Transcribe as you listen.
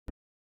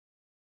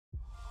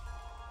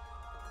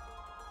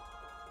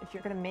If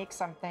you're going to make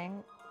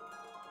something,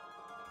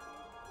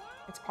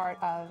 it's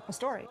part of a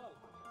story.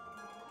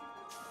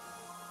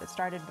 It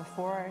started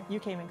before you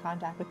came in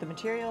contact with the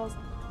materials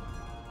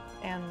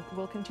and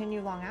will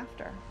continue long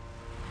after.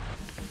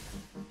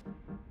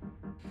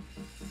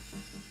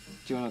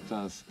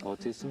 Jonathan's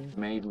autism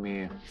made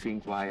me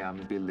think why I'm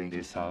building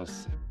this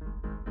house.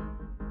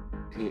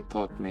 He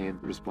taught me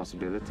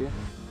responsibility.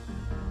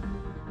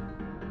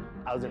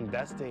 I was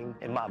investing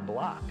in my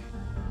block.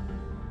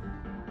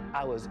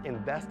 I was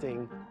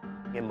investing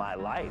in my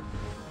life.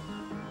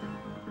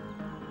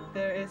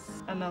 There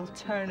is an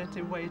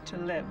alternative way to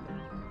live.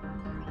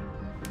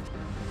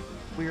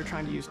 We are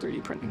trying to use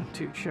 3D printing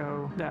to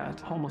show that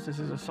homelessness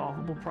is a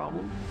solvable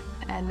problem.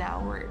 And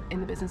now we're in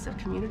the business of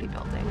community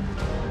building.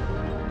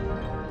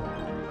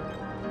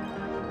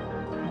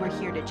 We're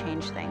here to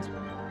change things.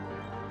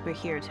 We're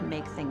here to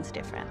make things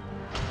different.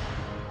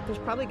 There's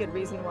probably good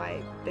reason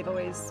why they've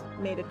always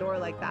made a door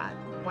like that,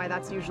 why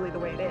that's usually the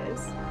way it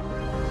is.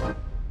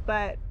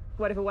 But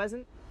what if it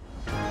wasn't?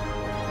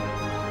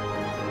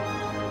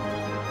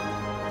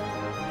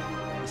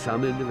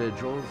 Some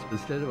individuals,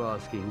 instead of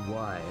asking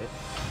why,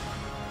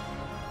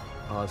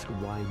 ask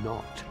why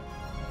not.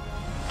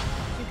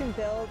 You can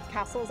build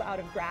castles out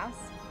of grass.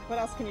 What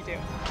else can you do?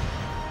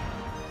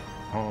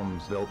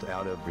 Homes built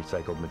out of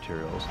recycled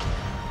materials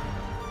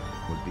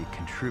would be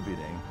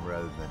contributing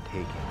rather than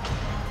taking.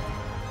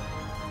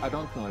 I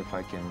don't know if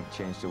I can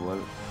change the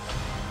world.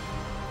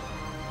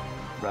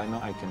 Right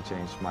now I can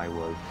change my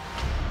world.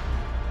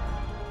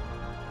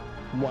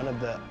 One of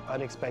the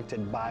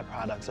unexpected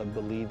byproducts of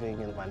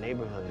believing in my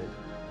neighborhood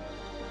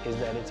is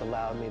that it's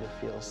allowed me to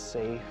feel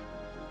safe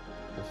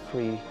and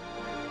free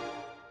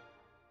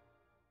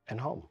and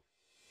home.